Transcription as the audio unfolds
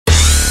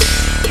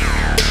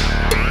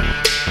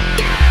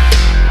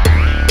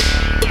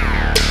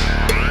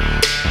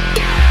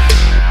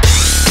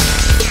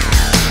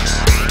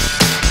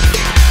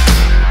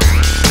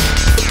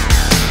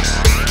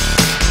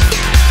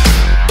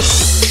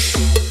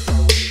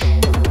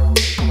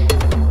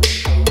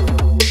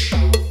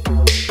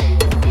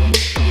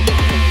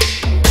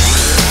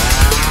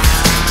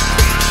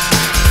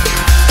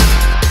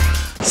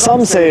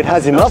Some say it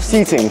has enough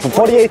seating for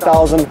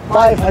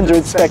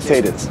 48,500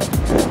 spectators.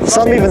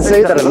 Some even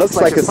say that it looks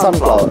like a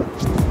sunflower.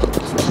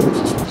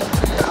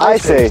 I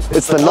say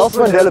it's the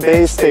Nelson Mandela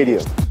Bay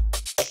Stadium.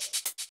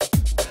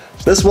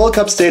 This World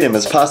Cup stadium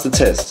has passed the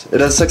test. It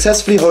has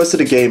successfully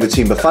hosted a game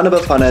between Bafana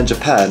Bafana and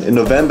Japan in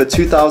November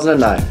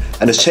 2009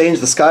 and has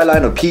changed the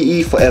skyline of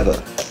PE forever.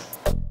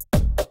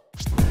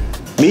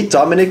 Meet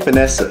Dominic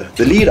Bonnesse,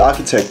 the lead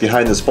architect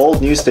behind this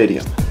bold new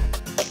stadium.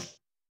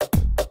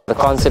 The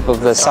concept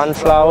of the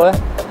sunflower,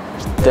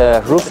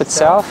 the roof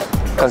itself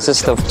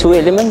consists of two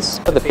elements: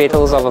 the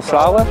petals of a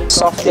flower,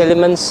 soft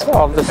elements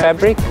of the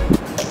fabric.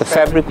 The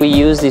fabric we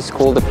used is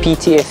called the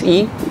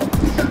PTFE.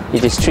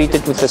 It is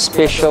treated with a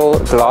special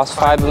glass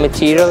fiber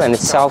material and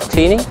it's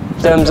self-cleaning.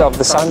 In terms of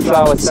the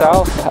sunflower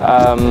itself,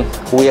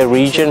 we are a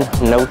region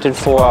noted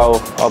for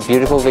our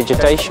beautiful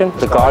vegetation,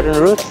 the garden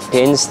route.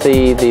 Hence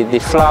the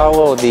flower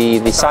or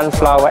the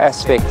sunflower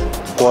aspect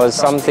was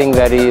something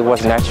that it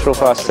was natural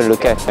for us to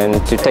look at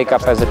and to take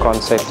up as a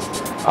concept.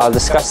 I'll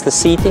discuss the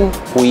seating.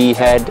 We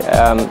had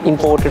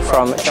imported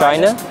from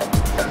China.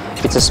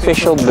 It's a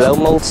special blow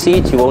mold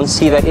seat. You won't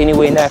see that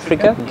anywhere in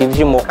Africa. It gives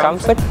you more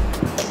comfort.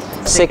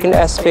 Second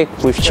aspect,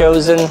 we've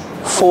chosen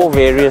 4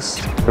 various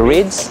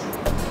reds.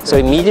 So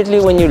immediately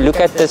when you look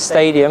at the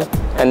stadium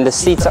and the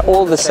seats are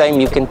all the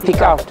same, you can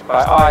pick out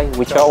by eye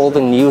which are all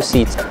the new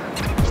seats.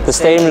 The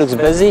stadium looks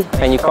busy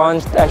and you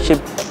can't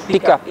actually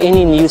pick up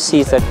any new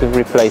seats that we've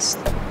replaced.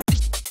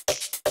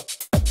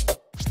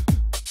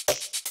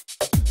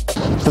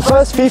 The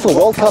first FIFA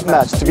World Cup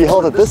match to be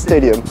held at this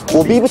stadium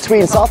will be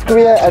between South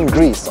Korea and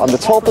Greece on the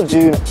 12th of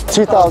June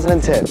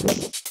 2010.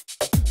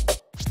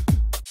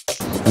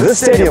 This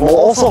stadium will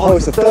also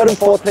host the 3rd and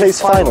 4th place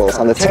finals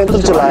on the 10th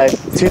of July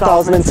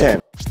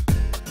 2010.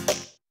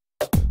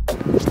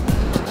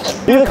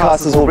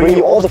 FevaCasters will bring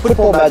you all the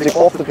football magic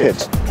off the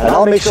pitch, and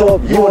I'll make sure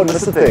you won't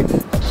miss a thing.